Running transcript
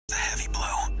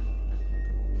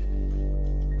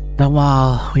The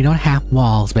wall. We don't have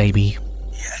walls, baby.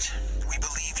 Yet, we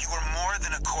believe you are more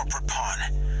than a corporate pawn.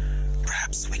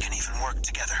 Perhaps we can even work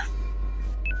together.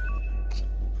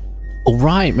 All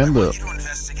right, remember. I want you to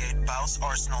investigate Baus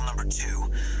Arsenal number 2,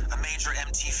 a major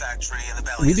MT factory in the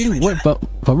Belius We didn't region. work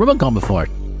for Rubicon before.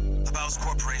 The Baus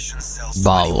Corporation sells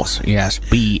Baus, yes,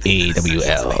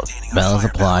 B-A-W-L. Bell's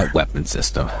Applied Weapon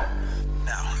System.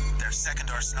 Now, their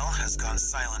second arsenal has gone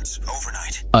silent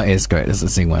overnight. Oh, it's great. This is the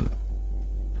same one.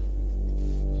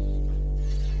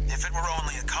 If it were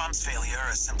only a comms failure,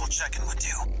 a simple check-in would do.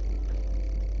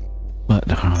 What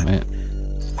the hell, man?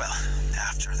 Well,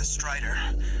 after the Strider,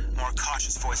 more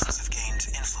cautious voices have gained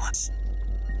influence.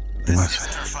 This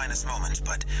isn't our finest moment,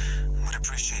 but would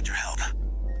appreciate your help.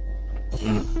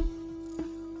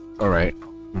 All right.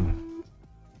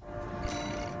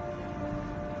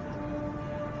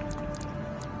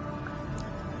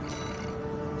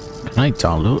 Can I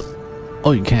download?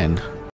 Oh, you can.